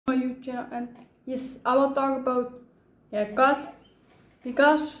my YouTube channel, and yes, I will talk about COD,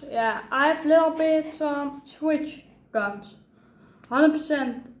 because I have a little bit some Switch guns.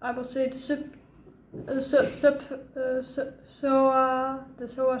 100% I will say the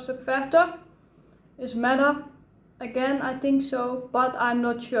Subverter is meta again, I think so, but I'm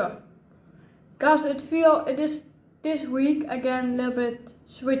not sure, because it is this week again a little bit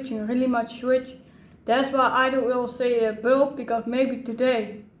switching, really much switch. That's why I will say a build, because maybe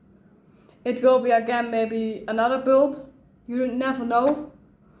today it will be again maybe another build. You never know,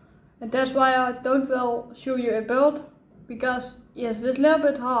 and that's why I don't will show you a build, because yes, it's a little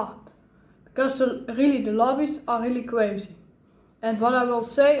bit hard, because the lobbies are really crazy. And what I will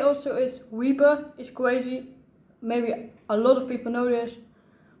say also is Rebirth is crazy. Maybe a lot of people know this,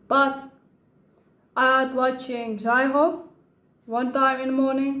 but I was watching Zyro one time in the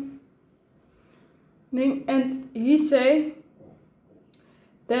morning, and he say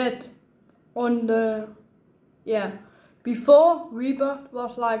that on the before Rebirth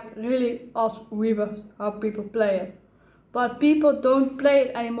was like really as Rebirth, how people play it, but people don't play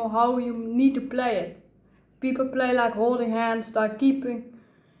it anymore how you need to play it. People play like holding hands, like keeping,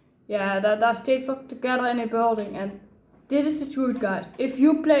 that stay together in a building, and this is the truth, guys. If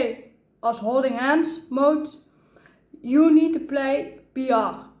you play as holding hands modes, you need to play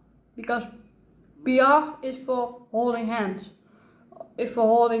BR, because BR is for holding hands, is for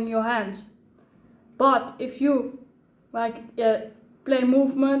holding your hands. But if you like play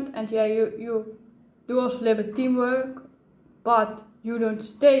movement, and you do also a little bit teamwork, but you don't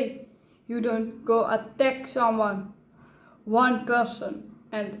stay, you don't go attack someone, one person,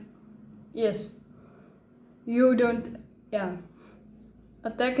 and yes, you don't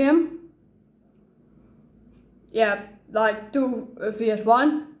attack him, like 2 vs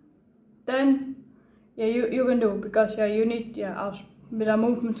 1, then you can do, because you need as with a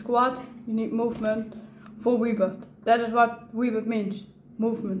movement squad, you need movement for Rebirth. That is what Rebirth means,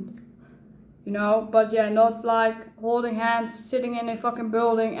 movement, you know. But not like holding hands, sitting in a fucking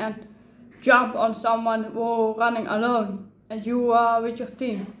building and jump on someone who running alone and you are with your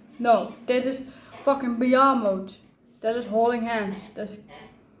team. No, that is fucking BR mode. That is holding hands.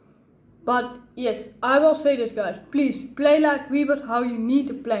 But yes, I will say this, guys. Please play like Rebirth how you need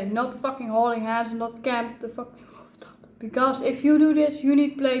to play, not fucking holding hands and not camp the fucking rooftop. Because if you do this, you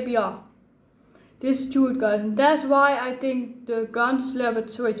need to play BR. This is true, guys, and that's why I think the guns is a little bit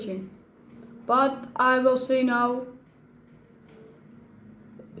switching. But I will say now,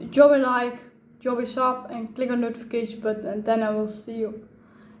 drop a like, drop a sub, and click on the notification button, and then I will see you.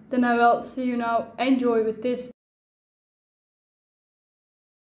 Then I will see you now. Enjoy with this.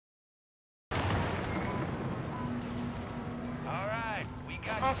 Alright, we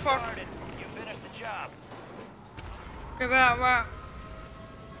got you started. You finished the job. Okay, where?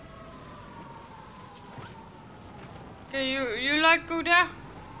 Okay, you like go there?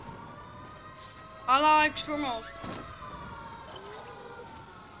 I like Stronghold.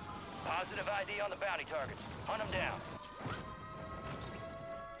 Positive ID on the bounty targets. Hunt them down.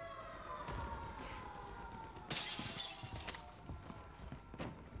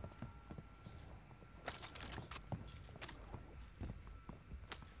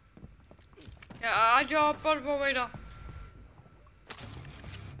 I draw a portable way down.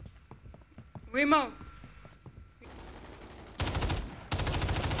 Remo.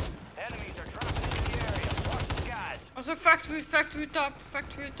 Enemies are dropping into the area. Watch the skies. Also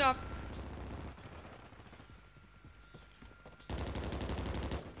factory top.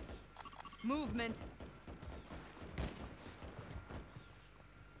 Movement.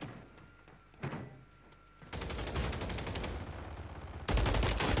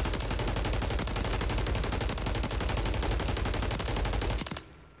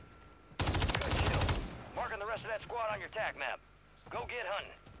 Rest of that squad on your tac map. Go get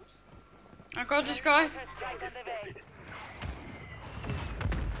hunting. I got this guy.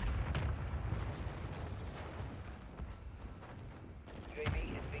 UAV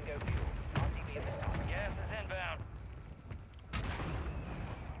is bingo fuel. RTV in the top. Gas is inbound.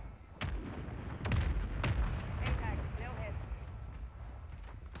 Impact, no hit.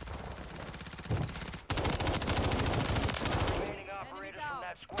 Remaining operators from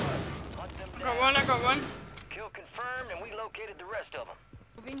that squad. Hunt them down. I got one. Kill confirmed, and we located the rest of them.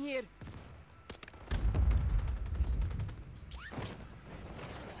 Moving here.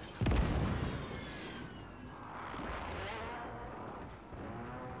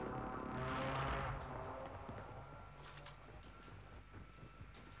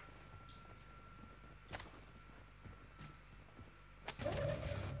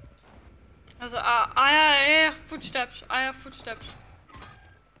 I hear footsteps.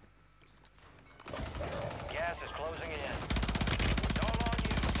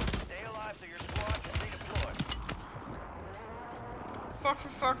 fuck, for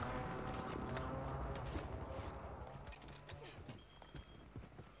fuck.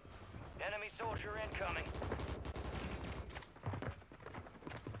 Enemy soldier incoming.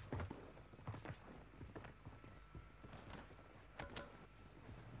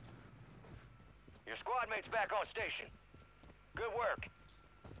 Your squad mate's back on station. Good work.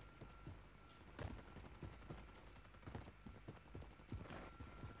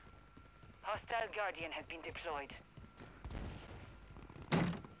 Hostile Guardian has been deployed.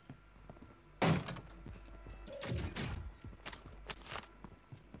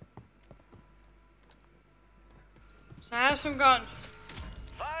 So I have some guns.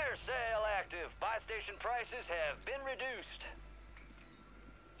 Fire sale active. Buy station prices have been reduced.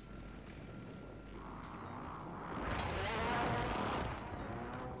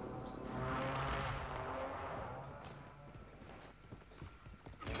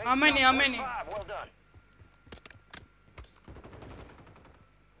 How many? How many? Well done.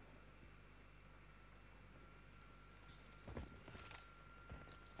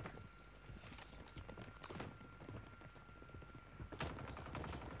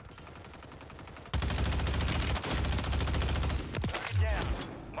 Down.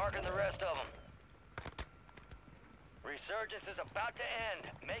 Marking the rest of them. Resurgence is about to end.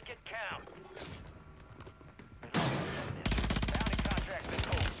 Make it count. Bounty contract's been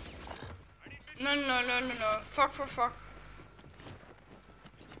pulled. No. Fuck, for fuck.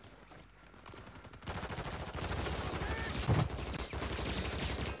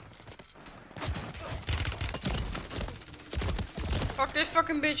 Fuck this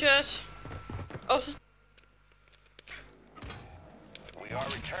fucking bitches. Also. We are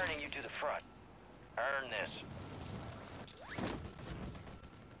returning you to the front. Earn this.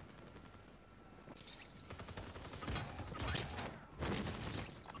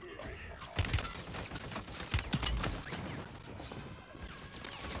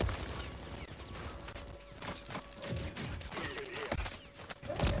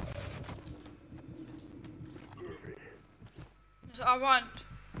 I want.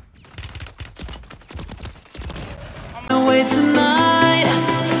 Wait till